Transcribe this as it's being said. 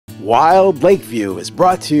Wild Lakeview is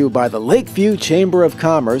brought to you by the Lakeview Chamber of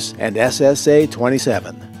Commerce and SSA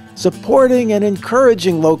 27, supporting and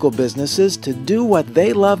encouraging local businesses to do what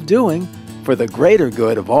they love doing for the greater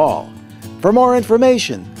good of all. For more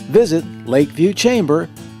information, visit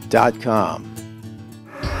lakeviewchamber.com.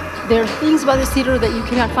 There are things about this theater that you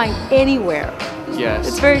cannot find anywhere. Yes.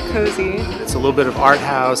 It's very cozy. It's a little bit of art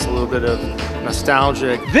house, a little bit of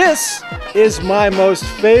nostalgic. This is my most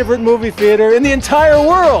favorite movie theater in the entire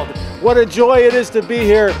world. What a joy it is to be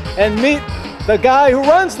here and meet the guy who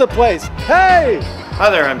runs the place. Hey! Hi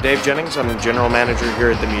there, I'm Dave Jennings. I'm the general manager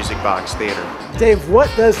here at the Music Box Theater. Dave,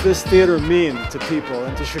 what does this theater mean to people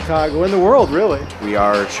and to Chicago and the world, really? We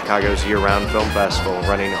are Chicago's year-round film festival,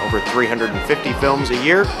 running over 350 films a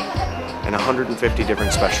year and 150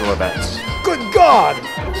 different special events. Good God!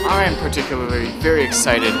 I am particularly very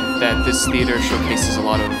excited that this theater showcases a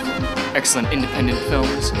lot of excellent independent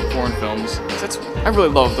films and foreign films. I really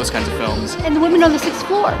love those kinds of films. And the women on the 6th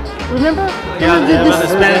floor, remember? Yeah, the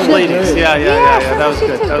Spanish ladies. Yeah. That was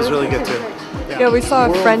good. That was really good too. Yeah, we saw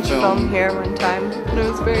a French film here one time, and it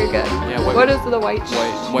was very good. Yeah, what is the white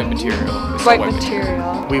material? White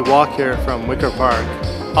material. We walk here from Wicker Park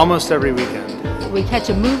almost every weekend. We catch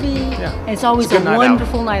a movie, and it's always It's a a good night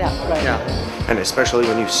wonderful night out. Right. Yeah. And especially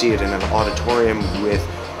when you see it in an auditorium with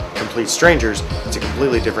complete strangers, it's a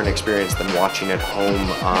completely different experience than watching it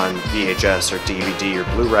home on VHS or DVD or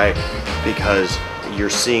Blu-ray, because you're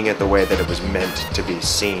seeing it the way that it was meant to be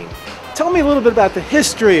seen. Tell me a little bit about the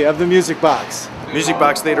history of the Music Box. Music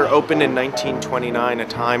Box Theater opened in 1929, a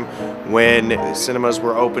time when cinemas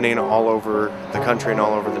were opening all over the country and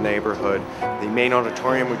all over the neighborhood. The main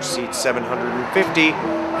auditorium, which seats 750,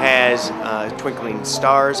 has twinkling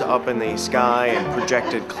stars up in the sky and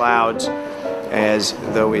projected clouds as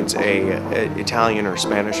though it's a Italian or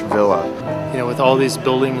Spanish villa. You know, with all these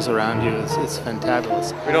buildings around you, it's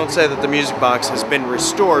fantabulous. We don't say that the Music Box has been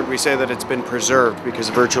restored, we say that it's been preserved, because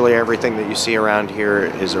virtually everything that you see around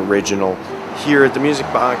here is original. Here at the Music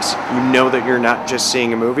Box, you know that you're not just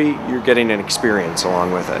seeing a movie, you're getting an experience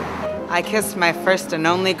along with it. I kissed my first and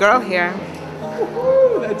only girl here.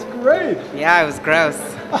 Woohoo, that's great. Yeah, it was gross.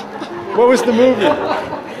 What was the movie?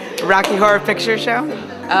 Rocky Horror Picture Show.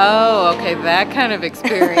 Oh, okay, that kind of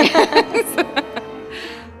experience.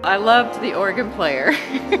 I loved the organ player.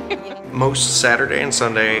 Most Saturday and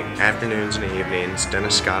Sunday afternoons and evenings,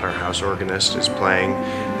 Dennis Scott, our house organist, is playing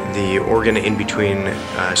the organ in between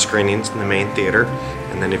screenings in the main theater.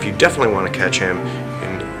 And then if you definitely want to catch him, you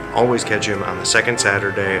can always catch him on the second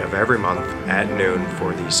Saturday of every month at noon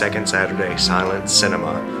for the second Saturday Silent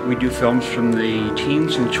Cinema. We do films from the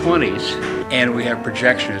teens and 20s, and we have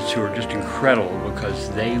projectionists who are just incredible because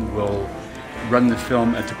they will run the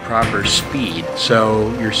film at the proper speed.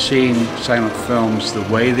 So you're seeing silent films the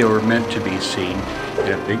way they were meant to be seen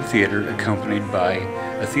in a big theater accompanied by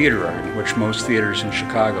a theater organ, which most theaters in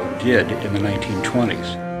Chicago did in the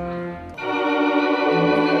 1920s.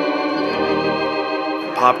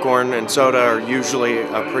 Popcorn and soda are usually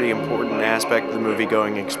a pretty important aspect of the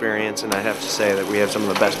movie-going experience, and I have to say that we have some of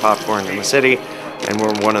the best popcorn in the city, and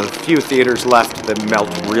we're one of the few theaters left that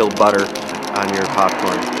melt real butter on your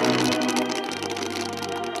popcorn.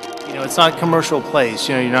 You know, it's not a commercial place.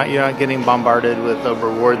 You know, you're not getting bombarded with a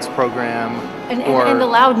rewards program And the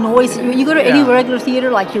loud noise. You go to any regular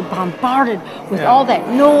theater, like you're bombarded with all that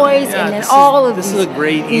noise, and then all of this these, is a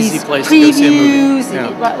great, easy place previews, to go see a movie.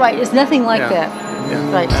 and right, it's nothing like that.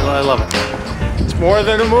 Yeah. Right. I love it. It's more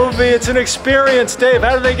than a movie, it's an experience. Dave,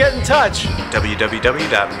 how do they get in touch?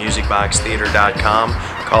 www.musicboxtheater.com.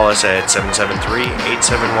 Call us at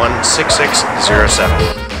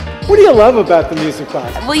 773-871-6607. What do you love about the Music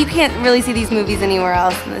Box? Well, you can't really see these movies anywhere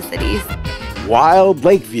else in the cities. Wild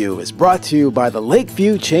Lakeview is brought to you by the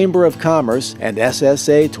Lakeview Chamber of Commerce and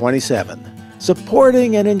SSA 27,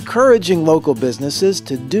 supporting and encouraging local businesses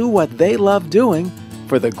to do what they love doing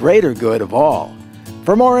for the greater good of all.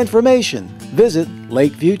 For more information, visit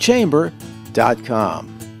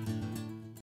lakeviewchamber.com.